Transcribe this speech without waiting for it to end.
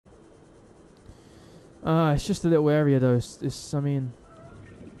It's just a little area though. I mean,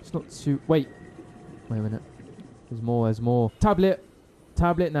 it's not too... Wait a minute. There's more, there's more. Tablet!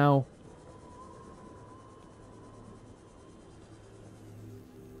 Tablet now.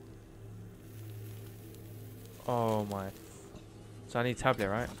 Oh my. So I need tablet,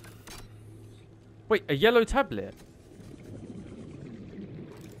 right? Wait, a yellow tablet?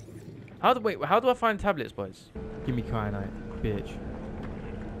 How do I find tablets, boys? Give me kyanite, bitch.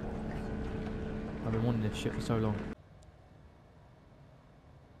 I've been wanting this shit for so long.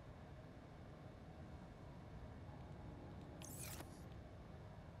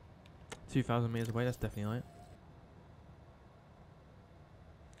 $2,000 meters away, that's definitely right.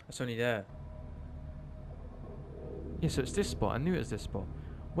 That's only there. Yeah, so it's this spot. I knew it was this spot.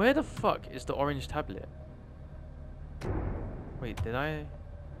 Where the fuck is the orange tablet? Wait, did I...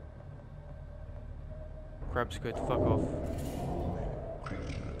 Crab squid, fuck off.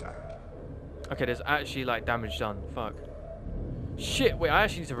 Okay, there's actually like damage done. Fuck. Shit, wait, I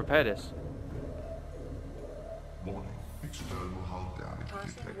actually need to repair this. Warning. External hull damage Passing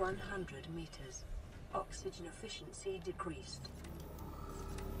detected. 100 meters. Oxygen efficiency decreased.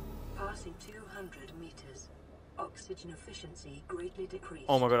 Passing 200 meters. Oxygen efficiency greatly decreased.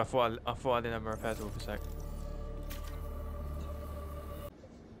 Oh my god, I thought I didn't have a repair tool for a sec.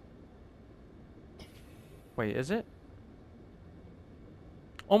 Wait, is it?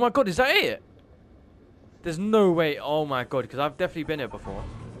 Oh my god, is that it? There's no way. Oh my god, because I've definitely been here before.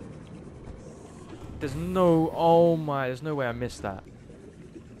 There's no... Oh my, there's no way I missed that.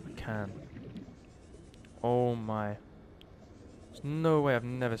 I can. Oh my. There's no way I've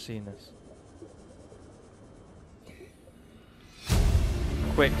never seen this.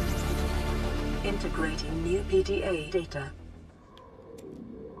 Quick. Integrating new PDA data.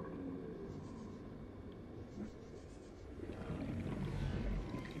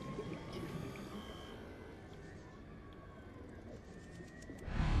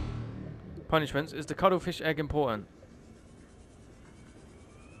 Punishments. Is the cuttlefish egg important?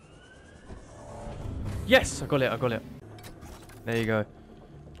 Yes! I got it, I got it. There you go.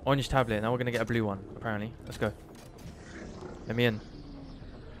 Orange tablet. Now we're going to get a blue one, apparently. Let's go. Let me in.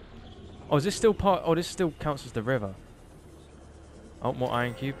 Oh, is this still part... Oh, this still counts as the river. Oh, more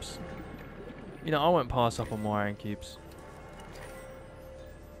iron cubes. You know, I won't pass up on more iron cubes.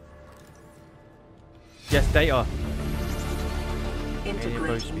 Yes, data.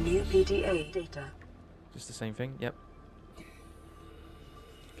 Integrating new PDA data. Just the same thing? Yep.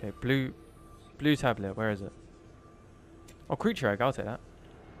 Okay, blue tablet. Where is it? Oh, creature egg. I'll take that.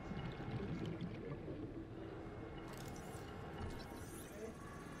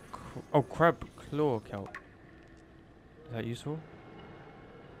 Oh, crab claw kelp. Is that useful?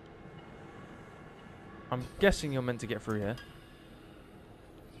 I'm guessing you're meant to get through here.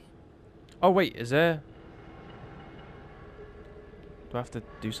 Oh wait, is there... Do I have to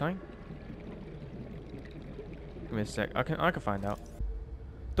do something? Give me a sec. I can find out.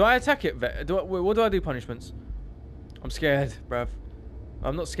 Do I attack it? What do I do? Punishments? I'm scared, bruv.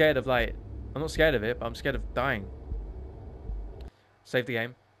 I'm not scared of like... I'm not scared of it, but I'm scared of dying. Save the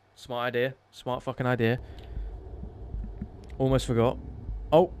game. Smart idea. Smart fucking idea. Almost forgot.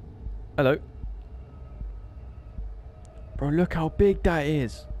 Oh. Hello. Bro, look how big that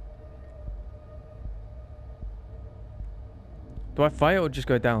is. Do I fight or just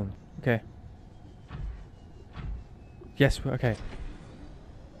go down? Okay. Yes, okay.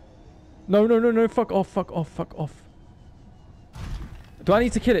 No, no, no, no. Fuck off, fuck off, fuck off. Do I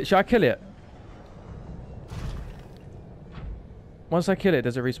need to kill it? Should I kill it? Once I kill it,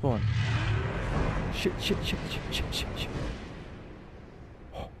 does it respawn? Shit, shit, shit, shit, shit, shit, shit.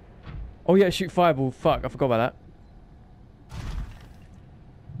 Oh yeah, shoot fireball. Fuck, I forgot about that.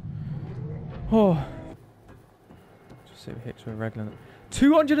 Oh. Just see if it hits with a regular.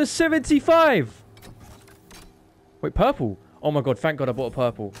 275! Wait, purple? Oh my god, thank god I bought a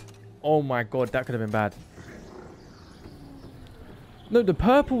purple. Oh my god, that could have been bad. No, the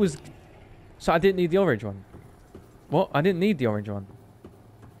purple was... So I didn't need the orange one. What? I didn't need the orange one.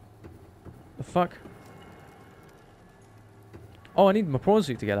 The fuck? Oh, I need my prawn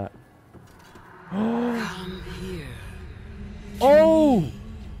suit to get that. Come here. Oh!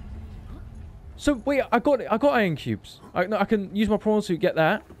 So wait, I got iron cubes. No, I can use my prawn suit, get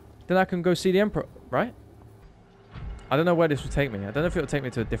that. Then I can go see the Emperor, right? I don't know where this will take me. I don't know if it'll take me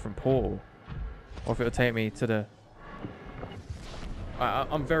to a different portal. Or if it'll take me to the...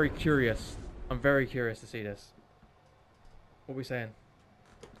 I'm very curious. I'm very curious to see this. What are we saying?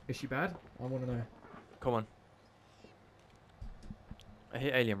 Is she bad? I want to know. Come on. I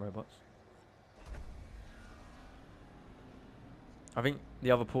hate alien robots. I think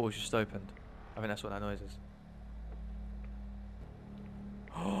the other portal's just opened. think that's what that noise is.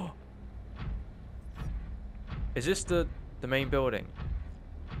 Is this the main building?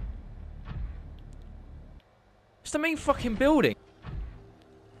 It's the main fucking building.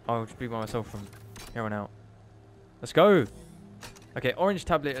 I'll just be by myself from here on out. Let's go. Okay, orange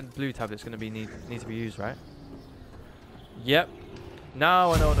tablet and blue tablet's gonna be need to be used, right? Yep.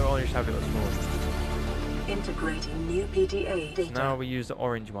 Now I know what the orange tablet was for. Integrating new PDA data. So now we use the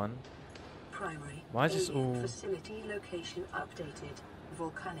orange one. Primary. Why is this all Facility location updated.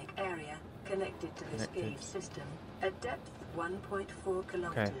 Volcanic area connected to this Connected. cave system at depth 1.4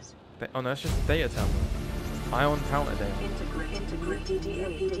 kilometers. Oh no, that's just data terminal. Ion counter data. Integrate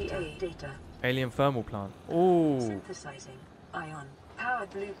PDA data. Alien thermal plant. Ooh. Synthesizing. Ion. Powered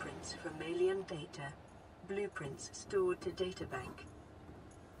blueprints from alien data. Blueprints stored to databank.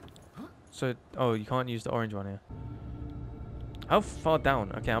 So, oh, you can't use the orange one here. How far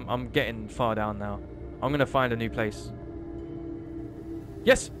down? Okay, I'm getting far down now. I'm gonna find a new place.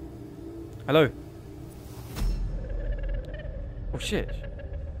 Yes. Hello. Oh shit.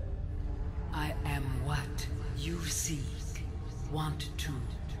 I am what you seek. Want to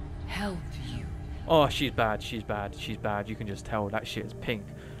help you. Oh, she's bad. She's bad. She's bad. You can just tell that shit is pink.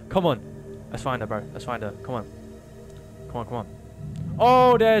 Come on. Let's find her, bro. Let's find her. Come on. Come on, come on.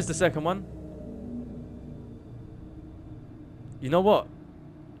 Oh, there's the second one. You know what?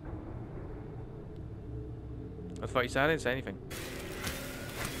 I thought you said I didn't say anything.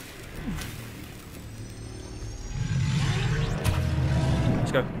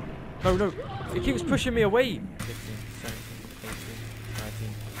 Let's go. No, no. It keeps pushing me away. 15, 17, 18,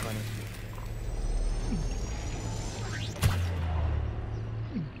 19, 20.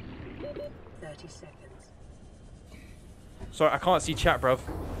 Sorry, I can't see chat, bruv.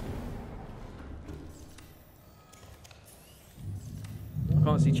 I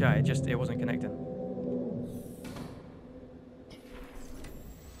can't see chat. It wasn't connecting.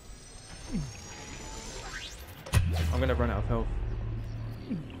 I'm gonna run out of health.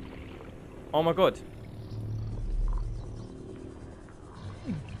 Oh my god.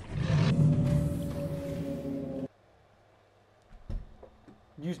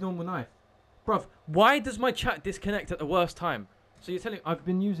 Use normal knife. Bruv, why does my chat disconnect at the worst time? So you're telling I've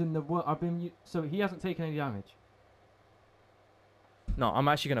been using the word. So he hasn't taken any damage. No, I'm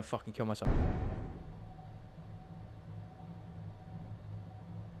actually gonna fucking kill myself.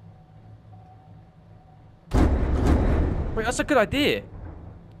 Wait, that's a good idea.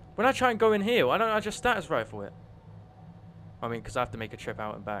 When I try and go in here, why don't I just status rifle it? I mean, because I have to make a trip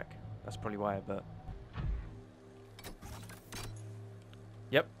out and back. That's probably why, but...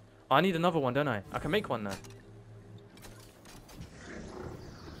 Yep. I need another one, don't I? I can make one now.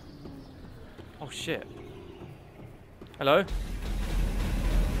 Oh, shit. Hello?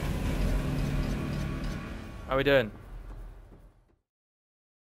 How are we doing?